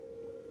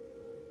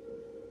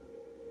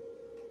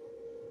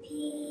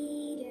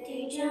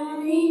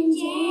John and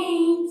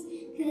James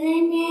could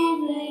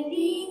never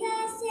be the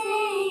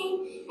same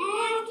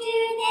after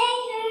they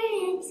heard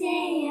him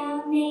say,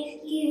 I'll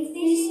make you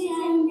fishers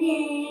of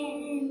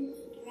men.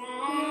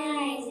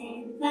 Rise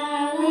and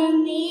follow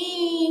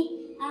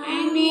me,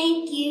 I'll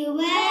make you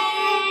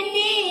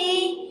worthy.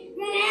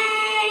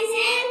 Rise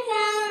and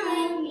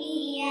follow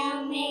me,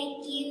 I'll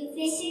make you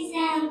fishers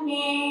of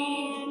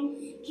men.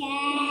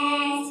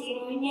 Cast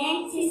your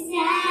nets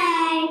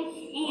aside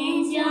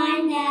and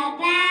join the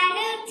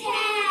battle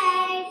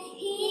tide.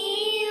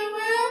 He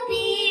will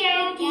be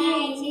your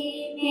guide to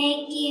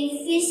make you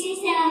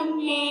fishers of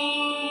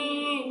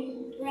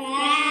men.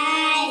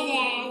 Rise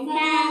and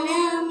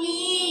follow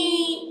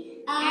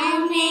me,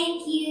 I'll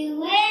make you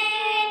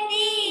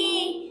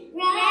worthy.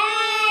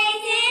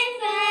 Rise and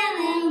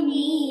follow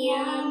me,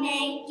 I'll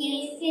make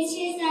you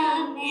fishers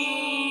of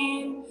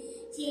men.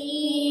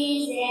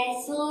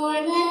 Jesus for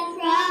the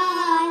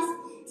cross,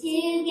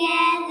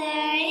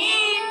 together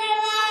in the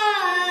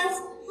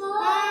lost.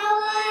 Oh,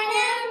 what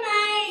a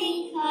mighty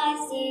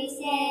cost to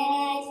set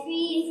us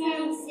free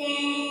from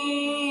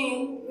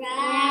sin.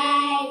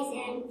 Rise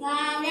and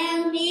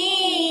follow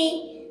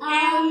me,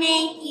 I'll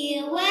make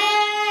you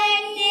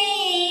worthy.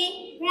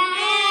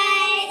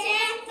 Rise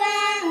and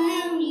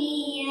follow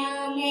me,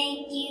 I'll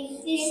make you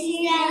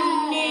fishers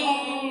of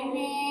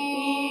men.